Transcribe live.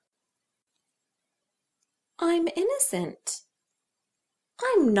I'm innocent.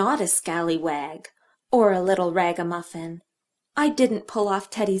 I'm not a scallywag or a little ragamuffin. I didn't pull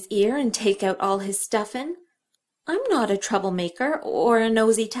off Teddy's ear and take out all his stuffin'. I'm not a troublemaker or a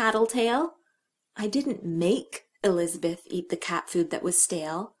nosy tattletale. I didn't make Elizabeth eat the cat food that was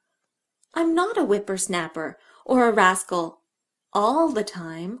stale. I'm not a whippersnapper or a rascal all the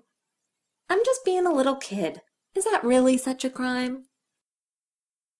time. I'm just being a little kid. Is that really such a crime?